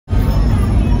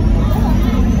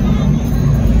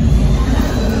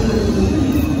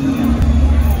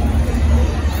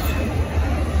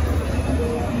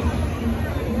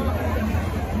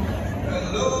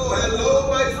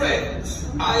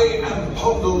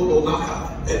Onaka,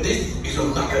 and this is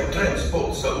Onaka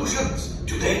Transport Solutions.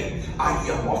 Today, I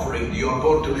am offering the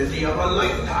opportunity of a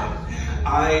lifetime.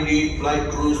 I need flight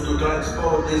crews to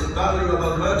transport this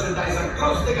valuable merchandise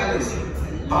across the galaxy.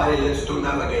 Pilots to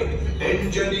navigate,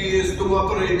 engineers to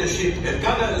operate the ship, and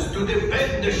gunners to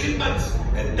defend the shipments.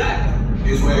 And that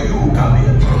is where you come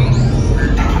in.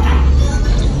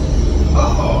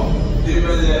 Oh, the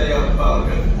Millennium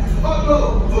Falcon. On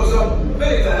road for some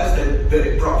very fast and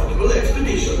very profitable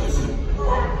expeditions.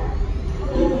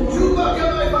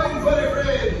 Chewbacca, my fine furry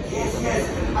friend! Yes,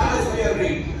 as we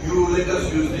agreed, you let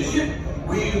us use the ship,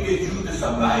 we'll get you the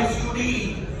supplies you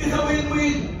need. It's a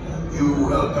win-win. You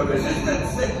help the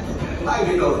resistance, and I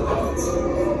get all the profits.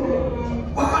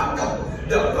 Wow,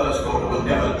 the first order will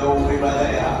never know me where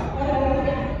they are.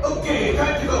 Okay,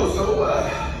 time to go, so,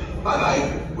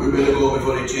 bye-bye. We better go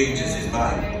before he changes his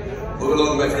mind. Move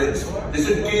along, my friends.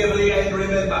 Listen carefully and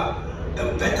remember, the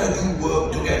better you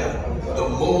work together, the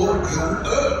more you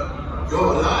earn.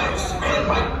 Your lives and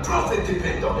my profit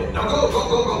depend on it. Now go, go,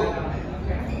 go, go.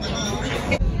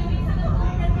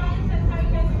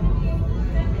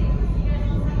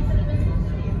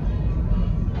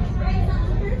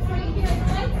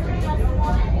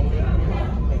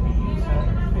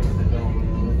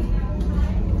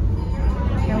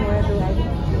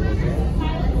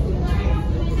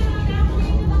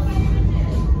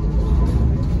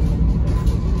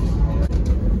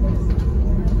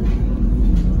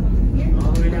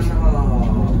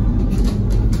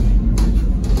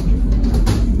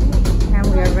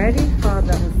 Ready for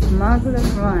the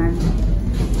Smugglers run.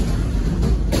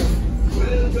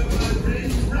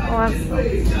 Awesome.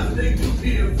 Nothing to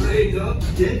be afraid of,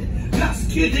 kid. Just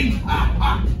kidding. A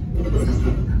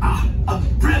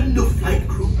brand new flight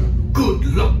crew. Good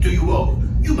luck to you all.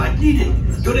 You might need it.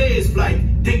 Today's flight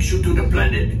takes you to the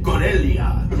planet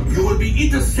Corellia. You will be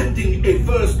intercepting a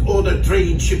first-order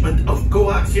train shipment of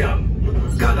coaxium.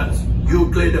 Gunners, you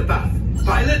clear the path.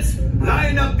 Pilots,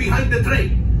 line up behind the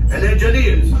train. And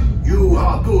engineers, you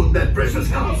harpoon that precious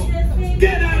house.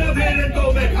 Get out of here and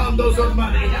go make Hondo some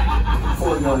money.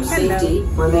 For your safety,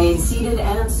 remain seated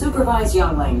and supervise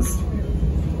younglings.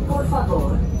 Por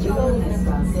favor, jóvenes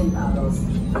están sentados.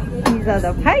 These are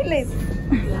the pilots.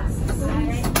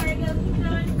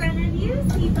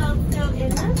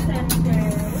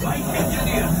 Flight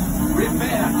engineer,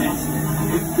 repair test.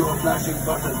 Hit your flashing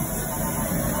button.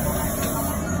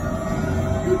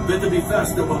 You'd better be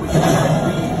faster when we get in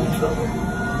trouble.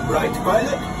 Right,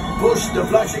 pilot? Push the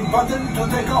flashing button to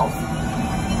take off.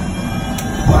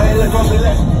 Pilot on the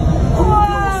left. Hold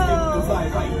your stick to fly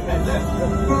right and left.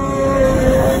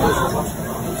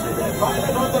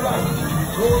 Pilot on the right.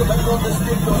 Hold back on the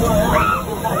stick to fly out.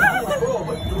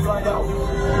 Forward to fly out.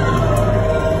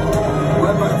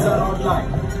 Weapons are online.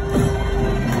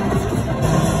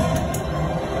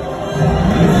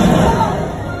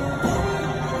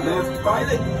 Left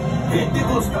pilot, hit the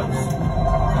boosters.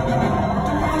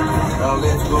 Now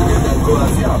let's go get that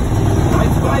coaxium.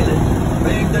 Right pilot,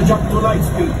 make the jump to light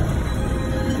speed.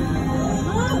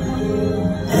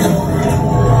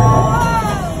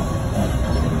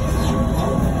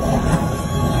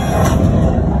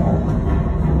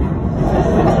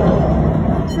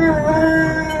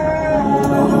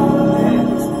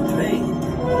 There's the train.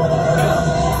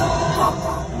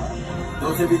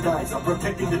 Those heavy ties are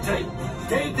protecting the train.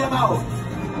 Take them out!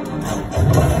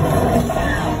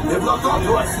 They've locked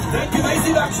onto us! Take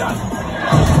evasive action!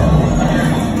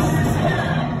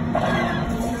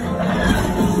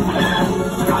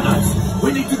 Gunners!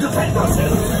 We need to defend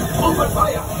ourselves! Open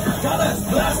fire! Gunners!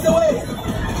 Blast away!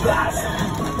 Blast!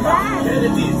 There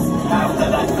it is! After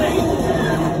that train!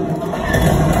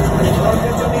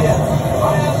 Engineers!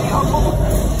 Fire the harpoon!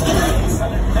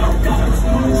 Excellent! Now gunners!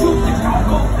 Shoot the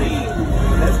cargo free!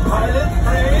 Let's pilot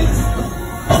trains!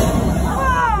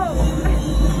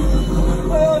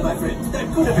 Well, my friend, that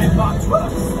could have been much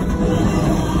worse.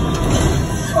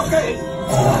 Okay,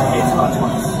 it's much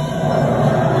worse.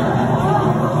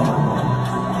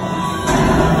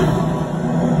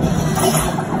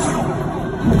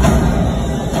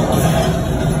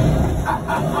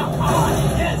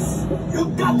 Yes, you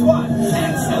got one.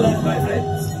 Excellent, my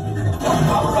friends.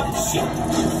 Power of the ship.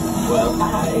 Well, I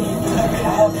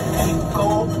have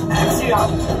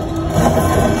coaxium.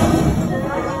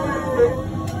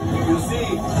 You see,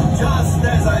 just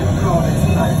as I promised,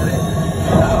 my friend,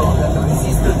 now that the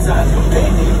resistance has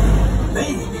faded,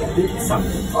 maybe a little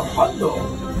something for Hondo.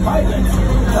 Pilots,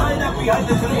 line up behind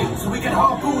the train so we can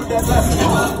harpoon that last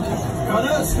one.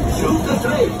 Gunners, shoot the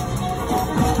train.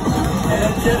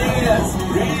 Engineers,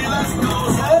 reel us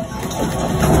closer.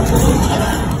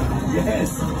 Yes,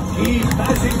 keep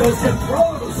passing those ship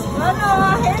rolls. no,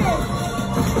 hit it.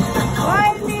 Why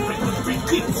me?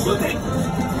 Keep shooting.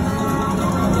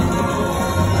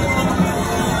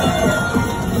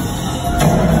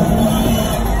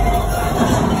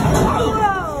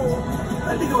 I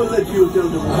think I will let you tell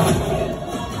the world.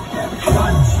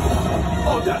 Punch!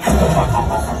 Oh, that's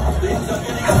things are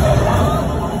getting better.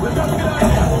 We're talking about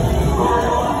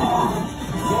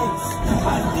yes,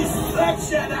 a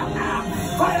distraction.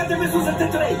 Fire the missiles at the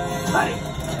train. Hurry!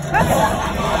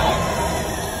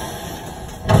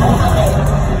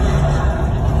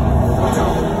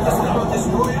 The Star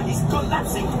Destroyer is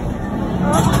collapsing.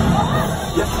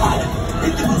 You're fired.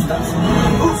 Hit the boosters.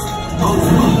 Boost. Those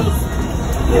smugglers.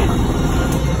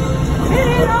 Hit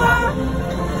it, Noah.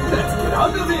 Let's get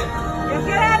out of here. You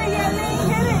get out of here, Link.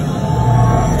 Hit it.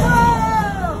 Whoa.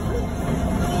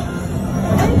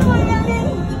 How you doing, young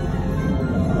lady?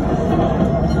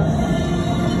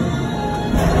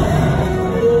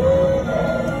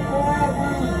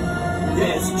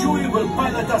 Yes, Chewie will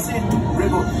pilot us into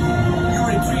Rebel. You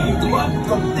retrieved one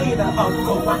container of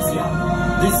coaxium.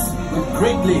 This will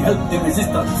greatly help the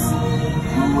resistance.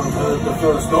 You have heard the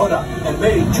First Order and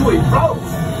made Chewie proud.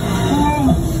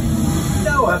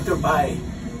 Now after my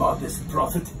modest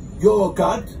profit, your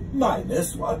cut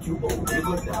minus what you owe me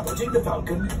for damaging the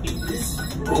Falcon is...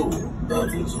 Oh,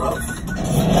 that is rough.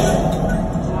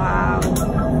 Wow.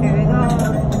 Here we go.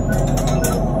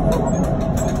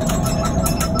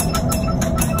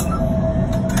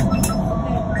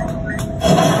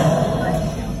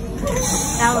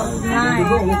 That was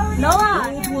nice. Noah,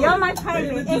 you're my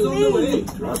pilot. It's me.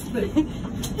 Trust me.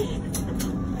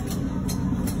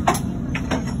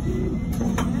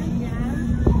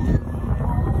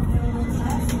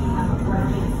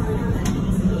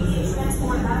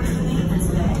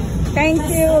 Thank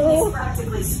you.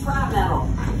 Practically scrap metal.